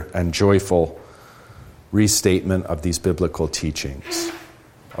clear and joyful restatement of these biblical teachings.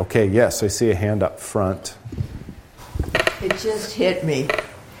 Okay, yes, I see a hand up front. It just hit me.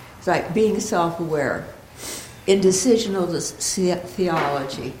 It's like being self-aware. In decisional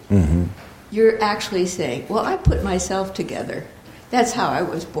theology, you're actually saying, well, I put myself together. That's how I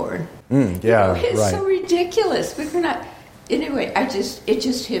was born. Yeah, it's right. so ridiculous. But we're not. Anyway, it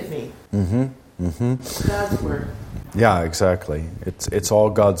just hit me. God's word. Yeah, exactly. It's all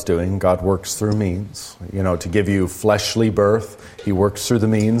God's doing. God works through means. To give you fleshly birth, He works through the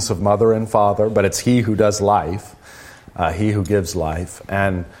means of mother and father, but it's He who does life, He who gives life.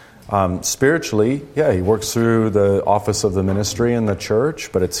 And spiritually, yeah, He works through the office of the ministry in the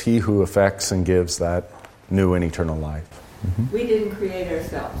church, but it's He who affects and gives that new and eternal life. We didn't create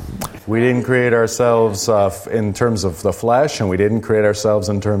ourselves. We didn't create ourselves in terms of the flesh, and we didn't create ourselves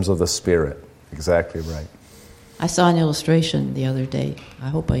in terms of the spirit. Exactly right. I saw an illustration the other day. I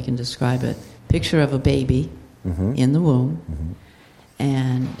hope I can describe it. Picture of a baby in the womb,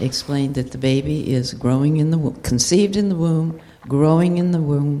 and explained that the baby is growing in the womb, conceived in the womb, growing in the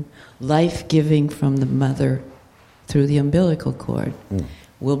womb, life-giving from the mother through the umbilical cord,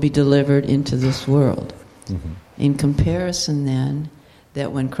 will be delivered into this world. In comparison, then,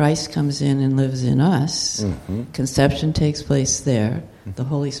 that when Christ comes in and lives in us, conception takes place there, the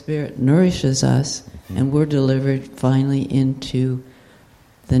Holy Spirit nourishes us, and we're delivered finally into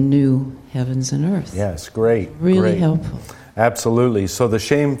the new heavens and earth. Yes, great. Really great. helpful. Absolutely. So the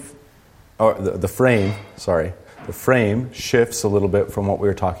frame shifts a little bit from what we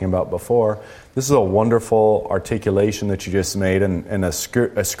were talking about before. This is a wonderful articulation that you just made, and a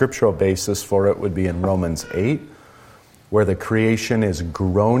scriptural basis for it would be in Romans 8, where the creation is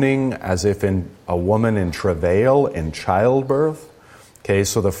groaning as if in a woman in travail, in childbirth. Okay,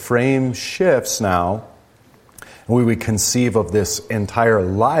 so the frame shifts now, and we would conceive of this entire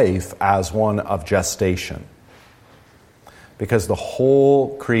life as one of gestation. Because the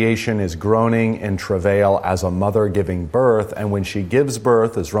whole creation is groaning in travail as a mother giving birth, and when she gives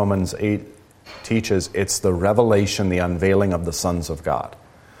birth, as Romans 8 teaches, it's the revelation, the unveiling of the sons of God.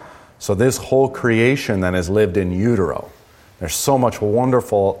 So this whole creation then is lived in utero. There's so much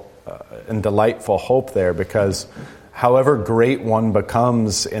wonderful and delightful hope there, because however great one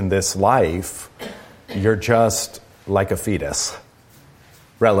becomes in this life, you're just like a fetus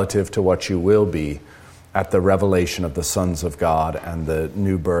relative to what you will be at the revelation of the sons of God and the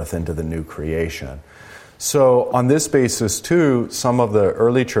new birth into the new creation. So on this basis too, some of the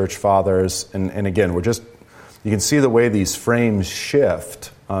early church fathers, and again, you can see the way these frames shift,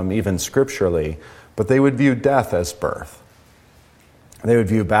 even scripturally, but they would view death as birth. They would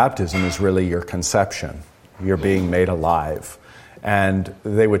view baptism as really your conception. You're being made alive. And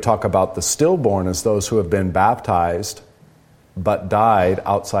they would talk about the stillborn as those who have been baptized but died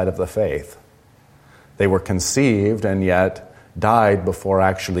outside of the faith. They were conceived and yet died before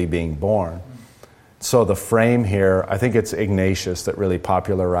actually being born. So the frame here, I think it's Ignatius that really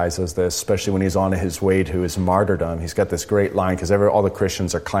popularizes this, especially when he's on his way to his martyrdom. He's got this great line, because all the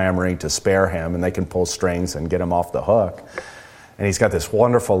Christians are clamoring to spare him, and they can pull strings and get him off the hook. And he's got this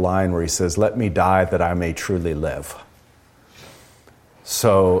wonderful line where he says, "Let me die that I may truly live."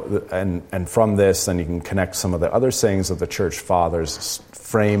 So, and from this, then you can connect some of the other sayings of the church fathers,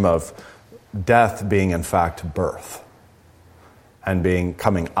 frame of death being in fact birth, and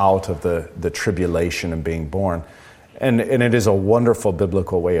coming out of the tribulation and being born. And it is a wonderful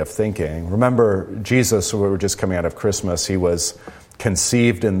biblical way of thinking. Remember, Jesus, we were just coming out of Christmas, he was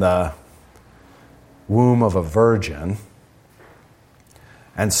conceived in the womb of a virgin.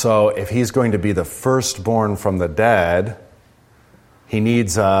 And so if he's going to be the firstborn from the dead, he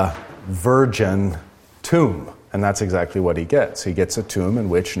needs a virgin tomb. And that's exactly what he gets. He gets a tomb in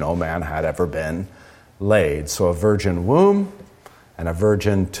which no man had ever been laid. So a virgin womb and a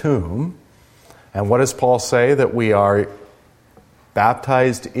virgin tomb. And what does Paul say? That we are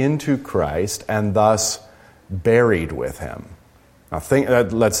baptized into Christ and thus buried with him. Now think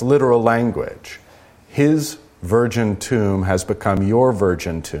that's literal language. His virgin tomb has become your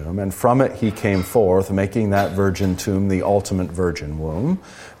virgin tomb, and from it he came forth, making that virgin tomb the ultimate virgin womb.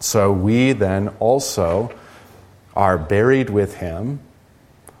 So we then also are buried with him,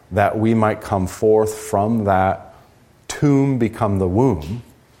 that we might come forth from that tomb, become the womb.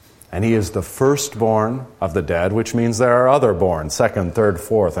 And he is the firstborn of the dead, which means there are other born, second, third,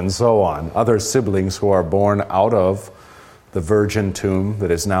 fourth, and so on. Other siblings who are born out of the virgin tomb that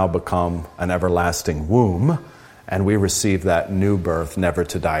has now become an everlasting womb. And we receive that new birth, never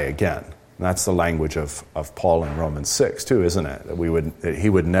to die again. And that's the language of Paul in Romans 6, too, isn't it? That he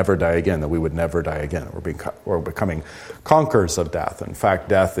would never die again, that we would never die again. We're becoming conquerors of death. In fact,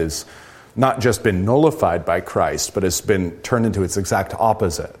 death is not just been nullified by Christ, but it's been turned into its exact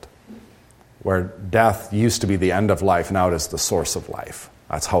opposite. Where death used to be the end of life, now it is the source of life.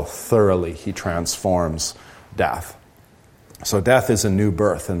 That's how thoroughly he transforms death. So death is a new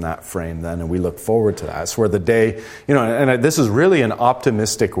birth in that frame then, and we look forward to that. It's where the day, and this is really an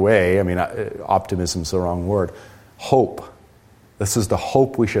optimistic way. I mean, optimism is the wrong word. Hope. This is the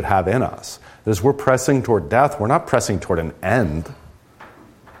hope we should have in us. As we're pressing toward death, we're not pressing toward an end.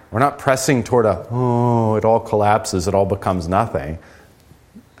 We're not pressing toward it all collapses, it all becomes nothing.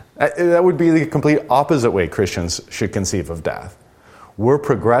 That would be the complete opposite way Christians should conceive of death. We're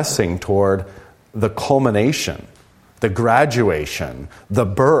progressing toward the culmination, the graduation, the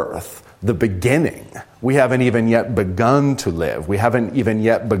birth, the beginning. We haven't even yet begun to live. We haven't even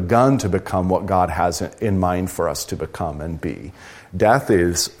yet begun to become what God has in mind for us to become and be. Death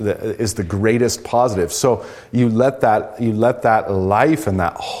is the greatest positive. So you let that life and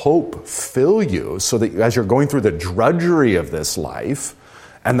that hope fill you, so that as you're going through the drudgery of this life,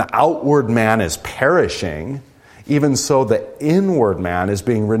 and the outward man is perishing, even so the inward man is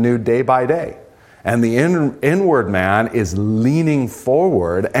being renewed day by day. And the inward man is leaning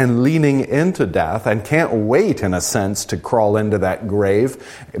forward and leaning into death and can't wait, in a sense, to crawl into that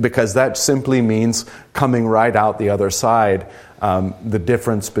grave, because that simply means coming right out the other side. The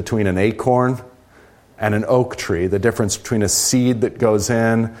difference between an acorn and an oak tree, the difference between a seed that goes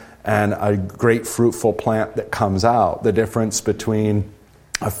in and a great fruitful plant that comes out, the difference between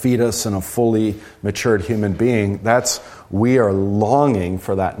a fetus and a fully matured human being, we are longing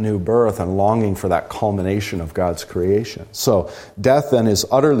for that new birth and longing for that culmination of God's creation. So death then is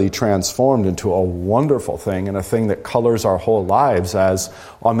utterly transformed into a wonderful thing, and a thing that colors our whole lives as,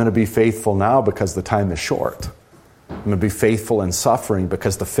 I'm going to be faithful now because the time is short. I'm going to be faithful in suffering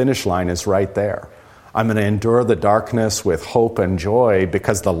because the finish line is right there. I'm going to endure the darkness with hope and joy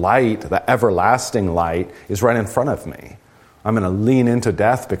because the light, the everlasting light, is right in front of me. I'm going to lean into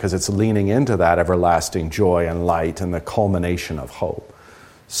death because it's leaning into that everlasting joy and light and the culmination of hope.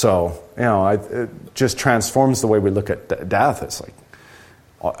 So, it just transforms the way we look at death. It's like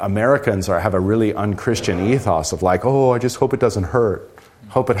Americans have a really un-Christian ethos of like, I just hope it doesn't hurt.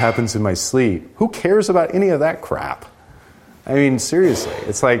 Hope it happens in my sleep. Who cares about any of that crap? I mean, seriously,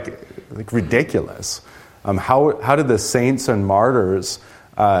 it's like ridiculous. How did the saints and martyrs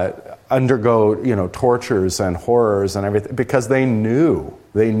undergo, tortures and horrors and everything? Because they knew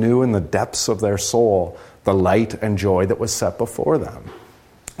in the depths of their soul the light and joy that was set before them.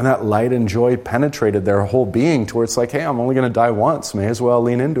 And that light and joy penetrated their whole being to where it's like, hey, I'm only going to die once. May as well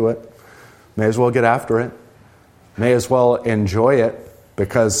lean into it. May as well get after it. May as well enjoy it,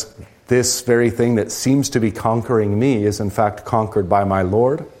 because this very thing that seems to be conquering me is in fact conquered by my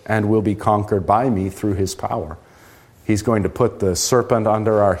Lord and will be conquered by me through his power. He's going to put the serpent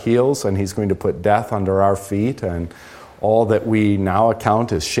under our heels, and he's going to put death under our feet, and all that we now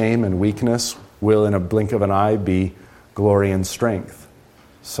account as shame and weakness will in a blink of an eye be glory and strength.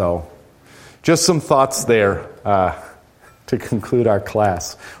 So, just some thoughts there to conclude our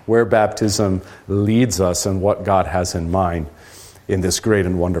class, where baptism leads us and what God has in mind in this great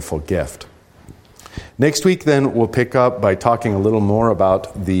and wonderful gift. Next week, then, we'll pick up by talking a little more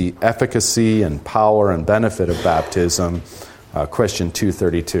about the efficacy and power and benefit of baptism, question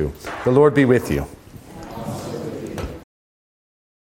 232. The Lord be with you.